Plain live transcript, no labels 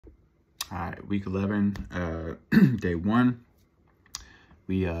All right, week 11, day 1.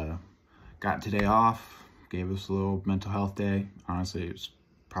 We got today off, gave us a little mental health day. Honestly, it was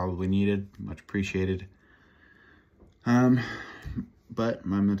probably needed, much appreciated. But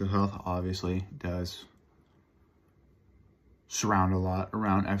my mental health obviously does surround a lot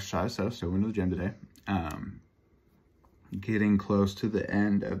around exercise, so still went to the gym today. Getting close to the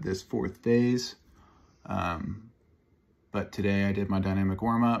end of this 4th phase. But today I did my dynamic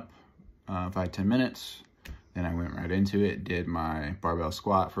warm-up, 5-10 minutes. Then I went right into it, did my barbell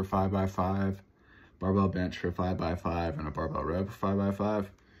squat for 5x5, barbell bench for 5x5, and a barbell row for 5x5.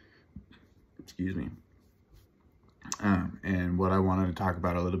 Excuse me. And what I wanted to talk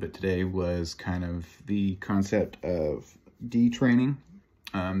about a little bit today was kind of the concept of detraining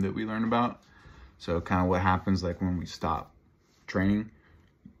that we learned about. So kind of what happens like when we stop training.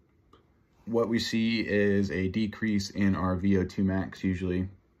 What we see is a decrease in our VO2 max usually,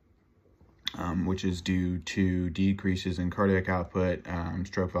 which is due to decreases in cardiac output,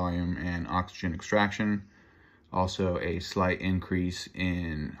 stroke volume, and oxygen extraction. Also a slight increase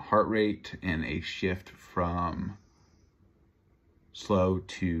in heart rate and a shift from slow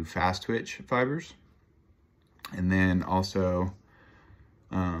to fast twitch fibers. And then also,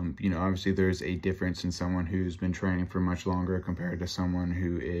 obviously there's a difference in someone who's been training for much longer compared to someone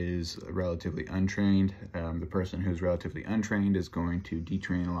who is relatively untrained. The person who's relatively untrained is going to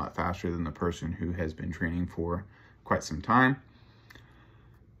detrain a lot faster than the person who has been training for quite some time.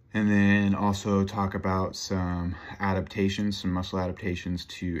 And then also talk about some adaptations, some muscle adaptations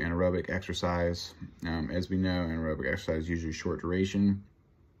to anaerobic exercise. As we know, anaerobic exercise is usually short duration,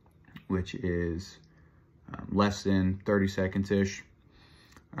 which is less than 30 seconds-ish.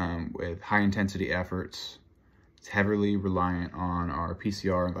 With high intensity efforts. It's heavily reliant on our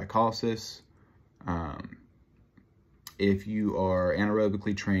PCR and glycolysis. If you are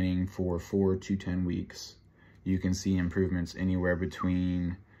anaerobically training for 4 to 10 weeks, you can see improvements anywhere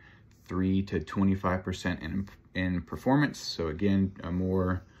between 3 to 25% in performance. So again, a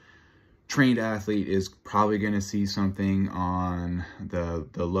more trained athlete is probably going to see something on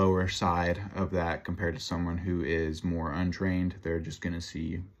the lower side of that compared to someone who is more untrained. They're just going to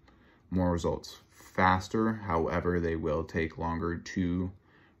see more results faster. However, they will take longer to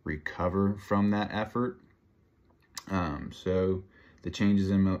recover from that effort. So the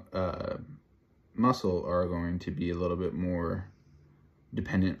changes in muscle are going to be a little bit more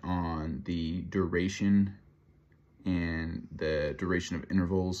dependent on the duration and the duration of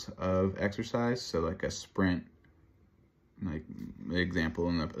intervals of exercise. So like a sprint, like the example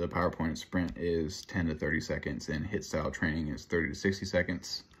in the PowerPoint, sprint is 10 to 30 seconds and HIIT style training is 30 to 60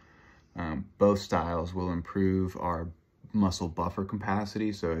 seconds. Both styles will improve our muscle buffer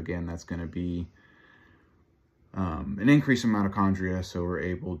capacity. So again, that's going to be an increase in mitochondria. So we're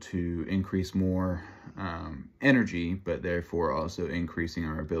able to increase more energy, but therefore also increasing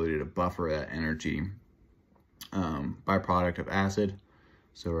our ability to buffer that energy. Byproduct of acid,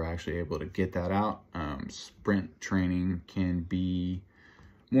 so we're actually able to get that out. Sprint training can be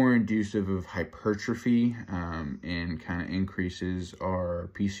more inducive of hypertrophy and kind of increases our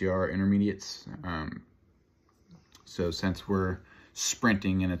PCR intermediates. So since we're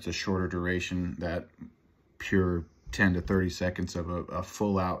sprinting and it's a shorter duration, that pure 10 to 30 seconds of a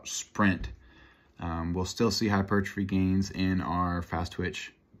full out sprint, we'll still see hypertrophy gains in our fast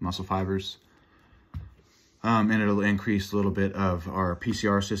twitch muscle fibers. And it'll increase a little bit of our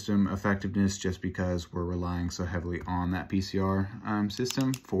PCR system effectiveness just because we're relying so heavily on that PCR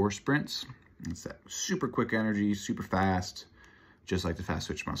system for sprints. It's that super quick energy, super fast, just like the fast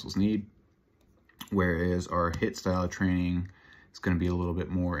twitch muscles need. Whereas our HIIT style training is going to be a little bit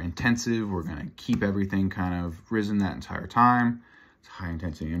more intensive. We're going to keep everything kind of risen that entire time. It's high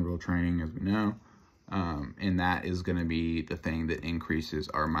intensity interval training, as we know. And that is going to be the thing that increases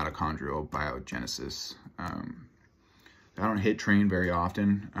our mitochondrial biogenesis. I don't HIIT train very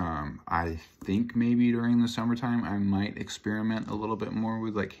often. I think maybe during the summertime I might experiment a little bit more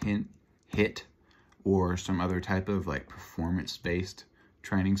with like HIIT or some other type of like performance-based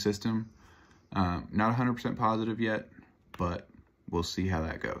training system. Not 100% positive yet, but we'll see how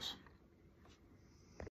that goes.